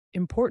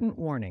Important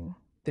warning: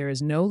 there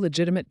is no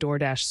legitimate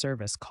DoorDash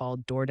service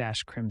called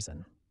DoorDash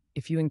Crimson.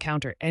 If you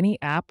encounter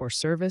any app or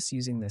service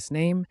using this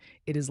name,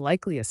 it is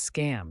likely a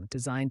scam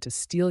designed to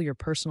steal your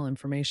personal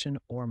information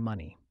or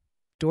money.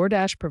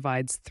 DoorDash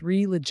provides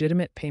three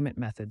legitimate payment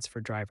methods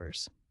for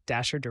drivers: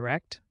 Dasher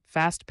Direct,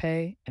 Fast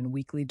Pay, and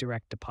Weekly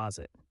Direct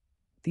Deposit.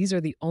 These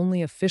are the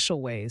only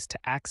official ways to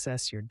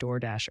access your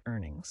DoorDash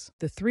earnings.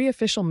 The three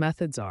official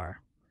methods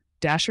are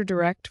Dasher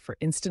Direct for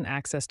instant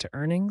access to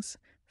earnings,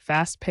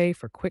 Fast Pay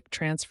for quick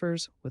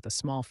transfers with a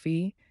small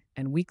fee,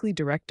 and Weekly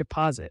Direct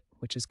Deposit,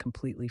 which is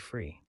completely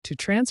free. To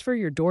transfer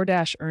your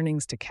DoorDash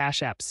earnings to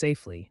Cash App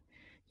safely,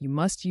 you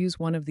must use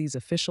one of these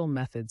official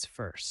methods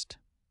first.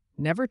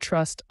 Never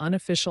trust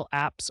unofficial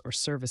apps or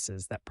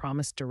services that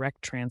promise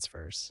direct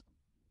transfers.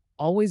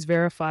 Always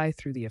verify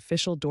through the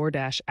official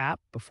DoorDash app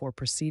before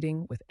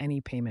proceeding with any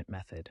payment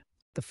method.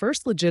 The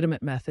first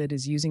legitimate method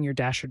is using your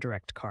Dasher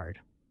Direct card.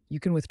 You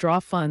can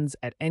withdraw funds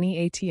at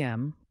any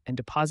ATM and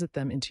deposit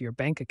them into your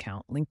bank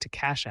account linked to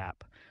Cash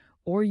App,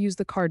 or use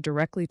the card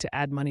directly to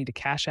add money to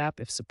Cash App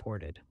if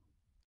supported.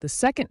 The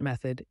second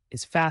method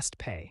is Fast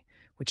Pay,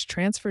 which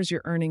transfers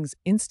your earnings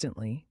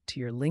instantly to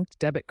your linked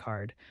debit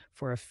card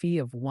for a fee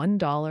of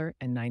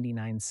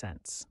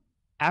 $1.99.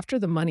 After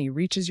the money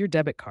reaches your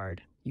debit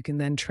card, you can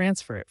then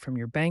transfer it from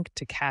your bank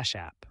to Cash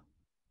App.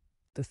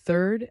 The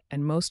third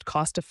and most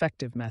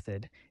cost-effective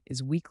method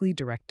is Weekly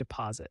Direct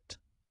Deposit.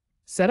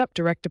 Set up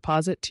direct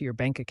deposit to your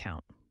bank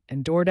account,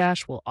 and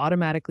DoorDash will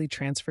automatically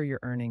transfer your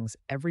earnings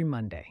every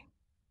Monday.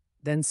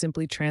 Then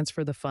simply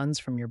transfer the funds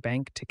from your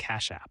bank to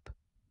Cash App.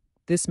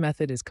 This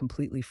method is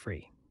completely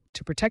free.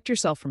 To protect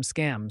yourself from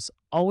scams,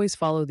 always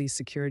follow these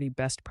security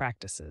best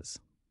practices.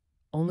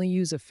 Only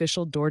use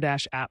official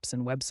DoorDash apps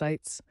and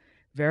websites,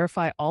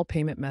 verify all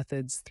payment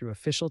methods through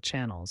official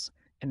channels,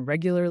 and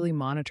regularly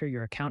monitor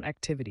your account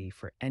activity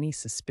for any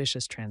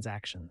suspicious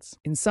transactions.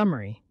 In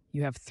summary,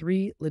 you have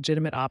three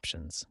legitimate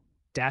options: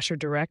 Dasher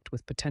Direct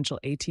with potential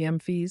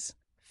ATM fees,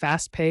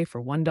 Fast Pay for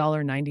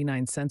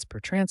 $1.99 per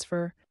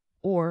transfer,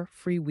 or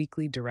free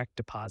weekly direct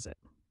deposit.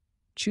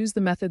 Choose the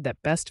method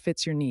that best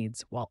fits your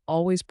needs while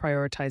always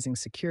prioritizing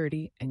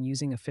security and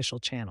using official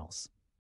channels.